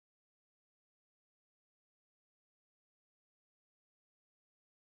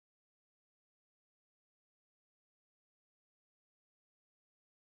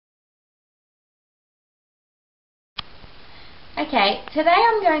Okay, today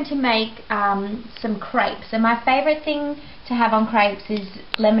I'm going to make some crepes, and my favourite thing to have on crepes is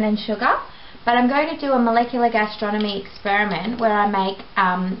lemon and sugar, but I'm going to do a molecular gastronomy experiment where I make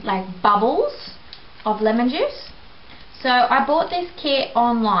like bubbles of lemon juice. So I bought this kit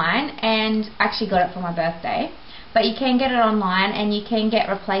online and actually got it for my birthday, but you can get it online and you can get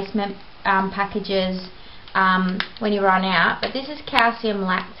replacement packages when you run out, but this is calcium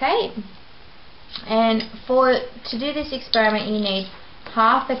lactate. And to do this experiment you need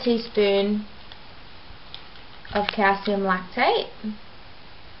half a teaspoon of calcium lactate,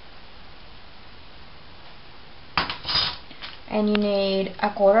 and you need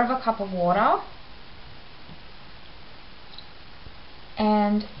a quarter of a cup of water,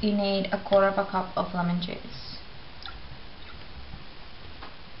 and you need a quarter of a cup of lemon juice.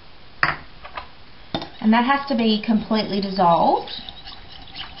 And that has to be completely dissolved.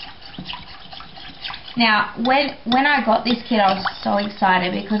 Now, when I got this kit, I was so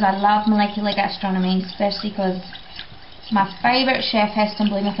excited because I love molecular gastronomy, especially because my favourite chef, Heston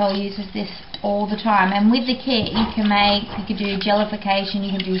Blumenthal, uses this all the time. And with the kit, you can do jellification,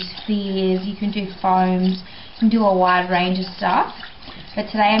 you can do spheres, you can do foams, you can do a wide range of stuff.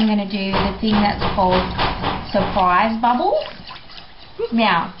 But today I'm going to do the thing that's called surprise bubbles.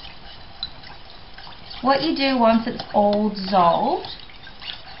 Now, what you do once it's all dissolved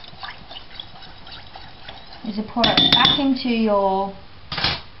is you pour it back into your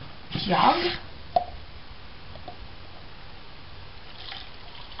jug.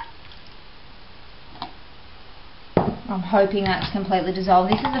 I'm hoping that's completely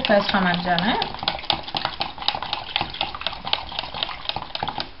dissolved. This is the first time I've done it.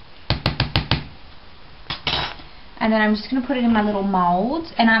 And then I'm just going to put it in my little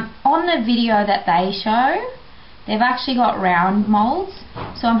moulds. And on the video that they show, they've actually got round moulds,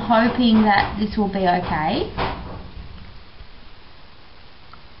 so I'm hoping that this will be okay.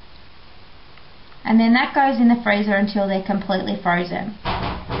 And then that goes in the freezer until they're completely frozen.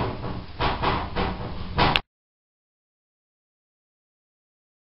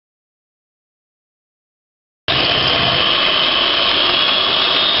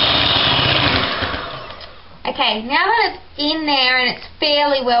 Okay, now that it's in there and it's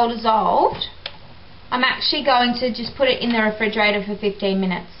fairly well dissolved, I'm actually going to just put it in the refrigerator for 15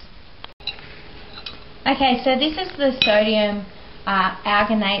 minutes. Okay, so this is the sodium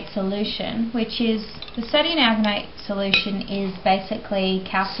alginate solution, which is, the sodium alginate solution is basically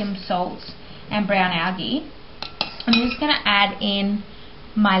calcium salts and brown algae. I'm just going to add in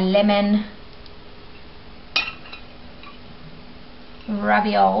my lemon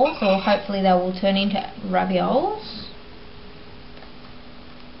ravioles, or hopefully they will turn into ravioles,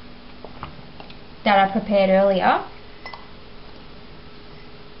 that I prepared earlier.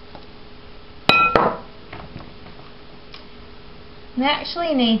 They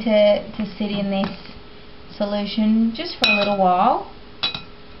actually need to sit in this solution just for a little while.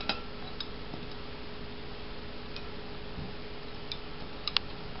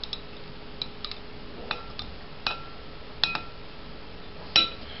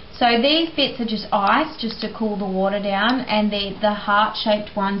 So these bits are just ice, just to cool the water down, and the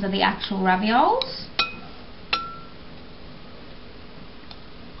heart-shaped ones are the actual ravioles.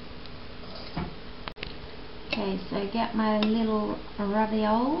 Okay, so get my little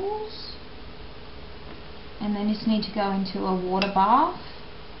ravioles, and they just need to go into a water bath.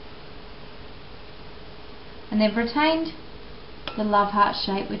 And they've retained the love heart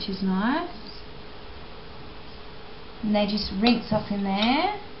shape, which is nice. And they just rinse off in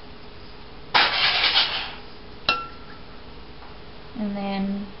there. And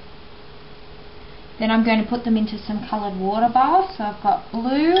then I'm going to put them into some coloured water baths. So I've got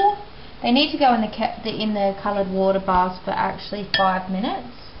blue. They need to go in the coloured water baths for actually 5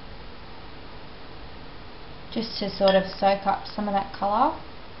 minutes, just to sort of soak up some of that colour.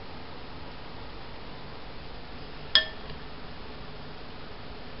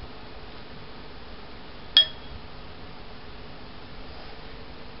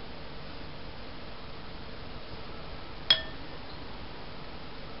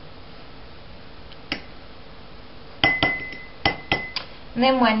 And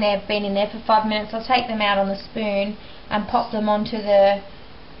then when they've been in there for 5 minutes, I'll take them out on the spoon and pop them onto the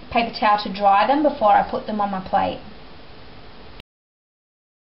paper towel to dry them before I put them on my plate.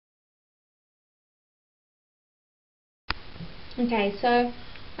 Okay, so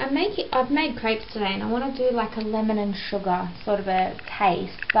I've made crepes today, and I want to do like a lemon and sugar sort of a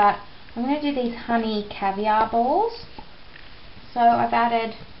taste, but I'm going to do these honey caviar balls. So I've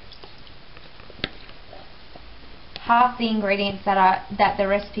added half the ingredients that the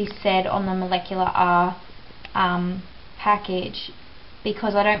recipe said on the molecular are package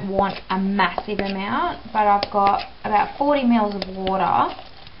because I don't want a massive amount, but I've got about 40 mils of water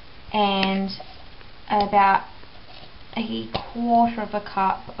and about a quarter of a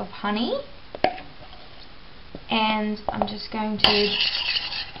cup of honey, and I'm just going to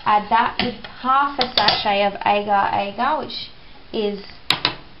add that with half a sachet of Agar-Agar, which is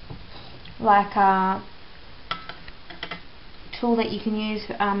like a tool that you can use,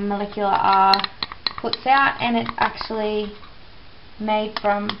 Molecular R puts out, and it's actually made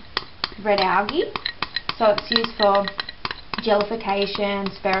from red algae, so it's used for jellification,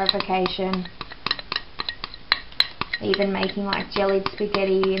 spherification, even making like jellied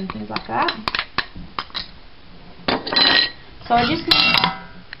spaghetti and things like that. So I just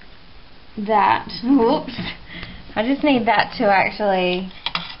need that, whoops, I just need that to actually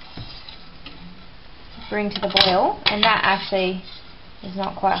bring to the boil, and that actually is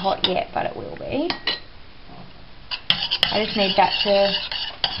not quite hot yet, but it will be. I just need that to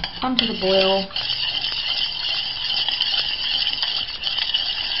come to the boil.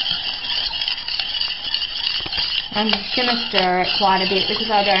 I'm just going to stir it quite a bit because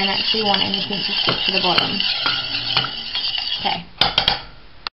I don't actually want anything to stick to the bottom. Okay.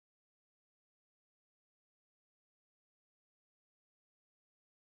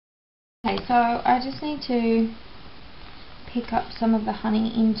 Okay, so I just need to pick up some of the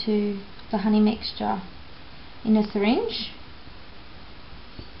honey into the honey mixture in a syringe.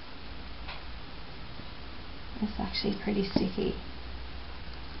 It's actually pretty sticky.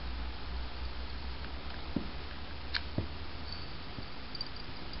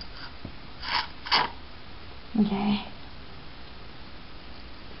 Okay.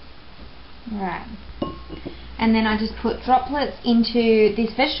 Right. And then I just put droplets into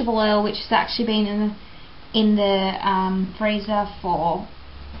this vegetable oil, which has actually been in the freezer for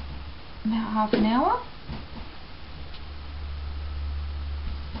about half an hour.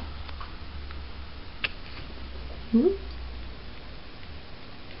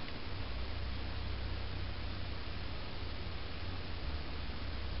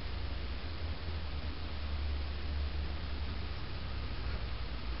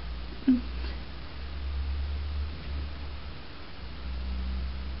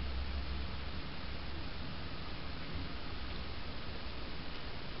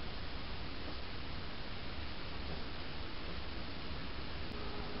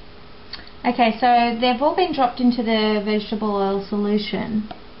 Okay, so they've all been dropped into the vegetable oil solution,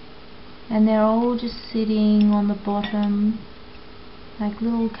 and they're all just sitting on the bottom like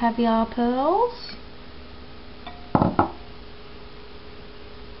little caviar pearls.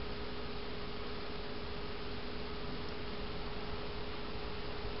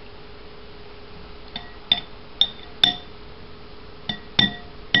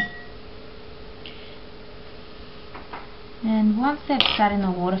 And once they've sat in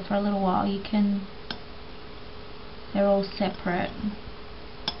the water for a little while, they're all separate,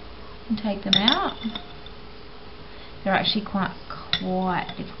 and take them out. They're actually quite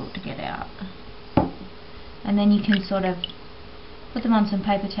difficult to get out. And then you can sort of put them on some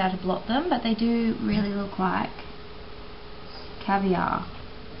paper towel to blot them, but they do really look like caviar.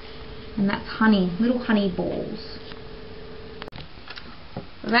 And that's honey, little honey balls.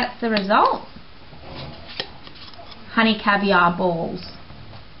 So that's the result. Honey caviar balls.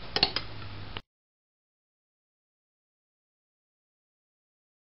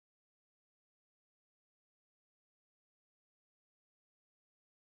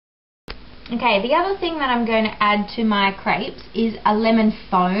 Okay, the other thing that I'm going to add to my crepes is a lemon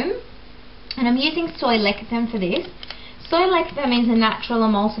foam, and I'm using Soy Lecithin for this. Soy Lecithin is a natural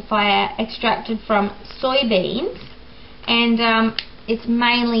emulsifier extracted from soybeans, and it's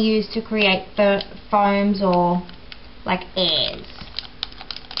mainly used to create the foams or like airs.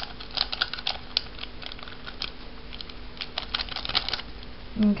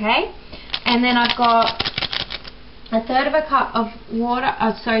 Okay, and then I've got a third of a cup of water,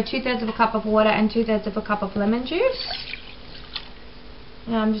 2/3 of a cup of water and 2/3 of a cup of lemon juice.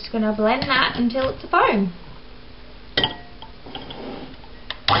 And I'm just going to blend that until it's a foam.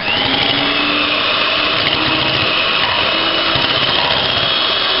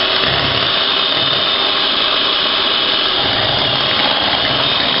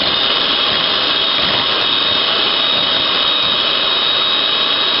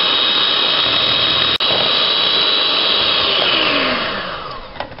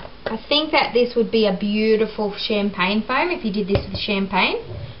 I think that this would be a beautiful champagne foam if you did this with champagne.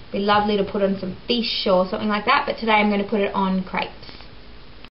 It'd be lovely to put on some fish or something like that, but today I'm going to put it on crepes.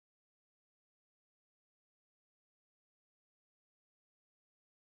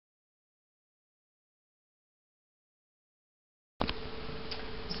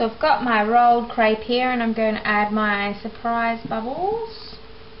 So I've got my rolled crepe here, and I'm going to add my surprise bubbles.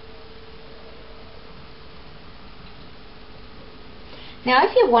 Now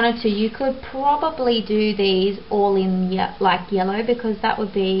if you wanted to, you could probably do these all in like yellow, because that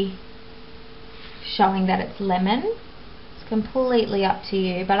would be showing that it's lemon. It's completely up to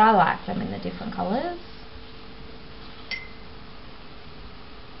you, but I like them in the different colours.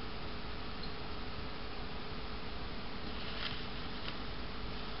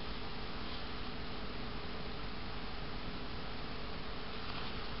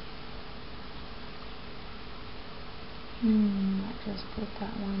 I'll just put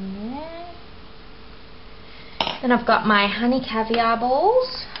that one there. Then I've got my honey caviar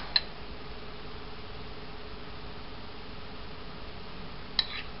balls.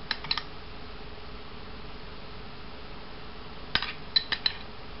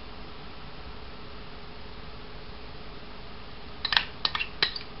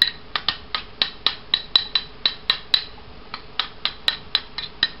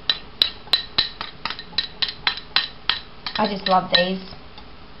 I just love these.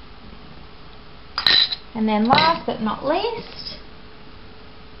 And then last but not least,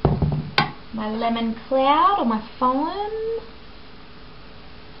 my lemon cloud or my foam.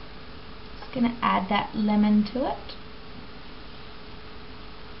 Just going to add that lemon to it.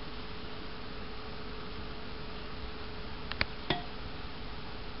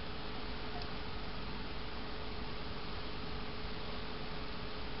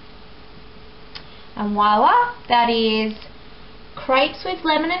 And voila, that is crepes with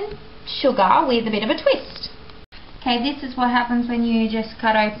lemon and sugar with a bit of a twist. Okay, this is what happens when you just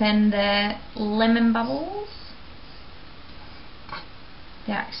cut open the lemon bubbles.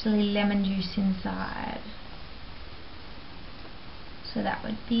 They're actually lemon juice inside. So that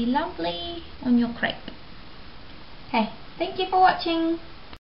would be lovely on your crepe. Okay, thank you for watching.